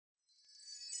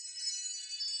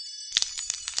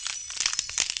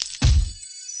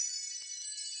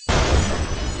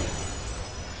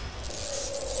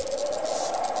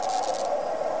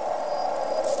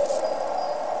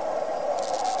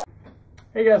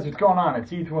Hey guys, what's going on?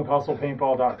 It's Ethan with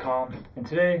HustlePaintball.com, and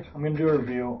today I'm going to do a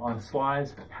review on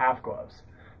Sly's half gloves.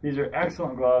 These are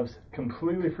excellent gloves,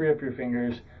 completely free up your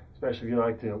fingers, especially if you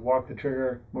like to walk the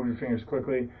trigger, move your fingers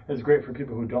quickly. It's great for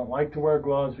people who don't like to wear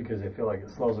gloves because they feel like it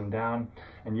slows them down,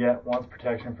 and yet wants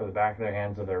protection for the back of their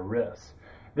hands or their wrists.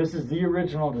 This is the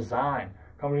original design.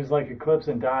 Companies like Eclipse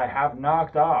and Dye have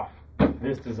knocked off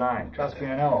this design. Trust me,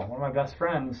 I know. One of my best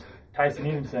friends, Tyson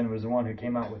Evenson, was the one who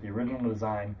came out with the original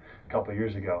design a couple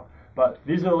years ago. But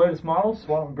these are the latest models, so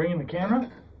why don't we bring in the camera,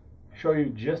 show you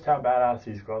just how badass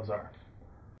these gloves are.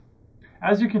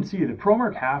 As you can see, the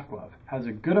Pro-Merc half glove has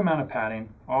a good amount of padding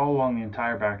all along the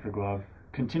entire back of the glove,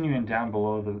 continuing down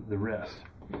below the wrist.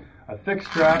 A thick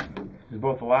strap is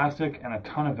both elastic and a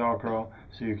ton of Velcro,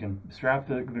 so you can strap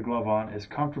the glove on as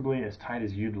comfortably, as tight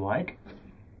as you'd like.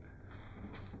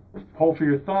 Hole for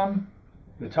your thumb.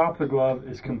 The top of the glove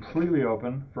is completely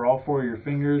open for all four of your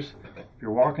fingers. If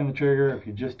you're walking the trigger, if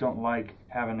you just don't like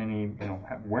having any,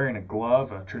 wearing a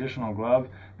glove, a traditional glove,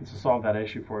 this will solve that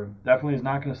issue for you. Definitely is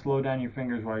not going to slow down your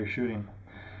fingers while you're shooting.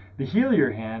 The heel of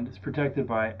your hand is protected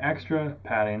by extra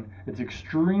padding. It's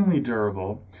extremely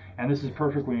durable, and this is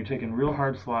perfect when you're taking real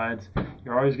hard slides.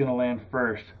 You're always going to land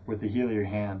first with the heel of your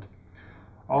hand.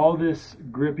 All this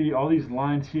grippy, all these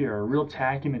lines here are real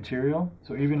tacky material,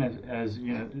 so even as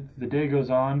the day goes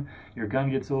on, your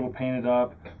gun gets a little painted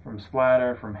up from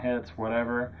splatter, from hits,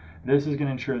 whatever. This is going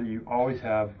to ensure that you always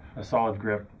have a solid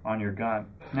grip on your gun.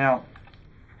 Now,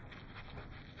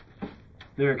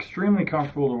 they're extremely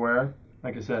comfortable to wear.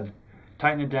 Like I said,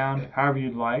 tighten it down however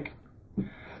you'd like.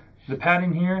 The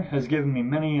padding here has given me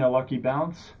many a lucky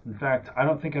bounce. In fact, I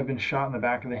don't think I've been shot in the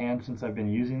back of the hand since I've been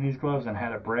using these gloves and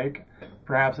had it break.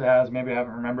 Perhaps it has, maybe I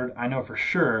haven't remembered. I know for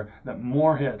sure that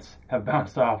more hits have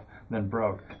bounced off than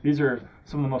broke. These are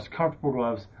some of the most comfortable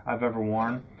gloves I've ever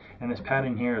worn, and this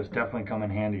padding here has definitely come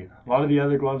in handy. A lot of the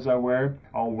other gloves I wear,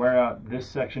 I'll wear out this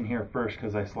section here first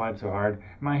because I slide so hard,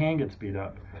 and my hand gets beat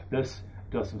up. This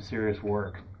does some serious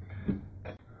work.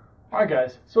 Alright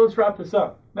guys, so let's wrap this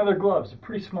up. Now they're gloves, a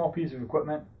pretty small piece of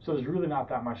equipment, so there's really not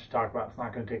that much to talk about. It's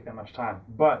not going to take that much time,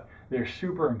 but they're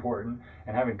super important,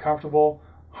 and having comfortable,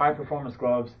 high performance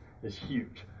gloves is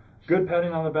huge. Good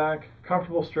padding on the back,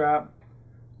 comfortable strap,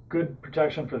 good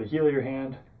protection for the heel of your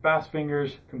hand, fast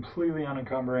fingers, completely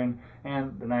unencumbering,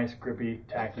 and the nice grippy,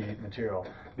 tacky material.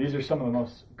 These are some of the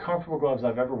most comfortable gloves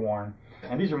I've ever worn,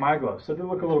 and these are my gloves, so they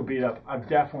look a little beat up. I've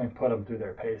definitely put them through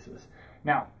their paces.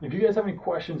 Now, if you guys have any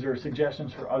questions or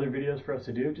suggestions for other videos for us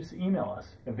to do, just email us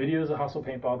at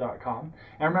videos@hustlepaintball.com.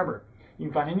 And remember, you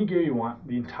can find any gear you want,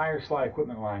 the entire Sly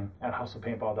equipment line, at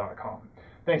hustlepaintball.com.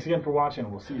 Thanks again for watching.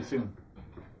 We'll see you soon.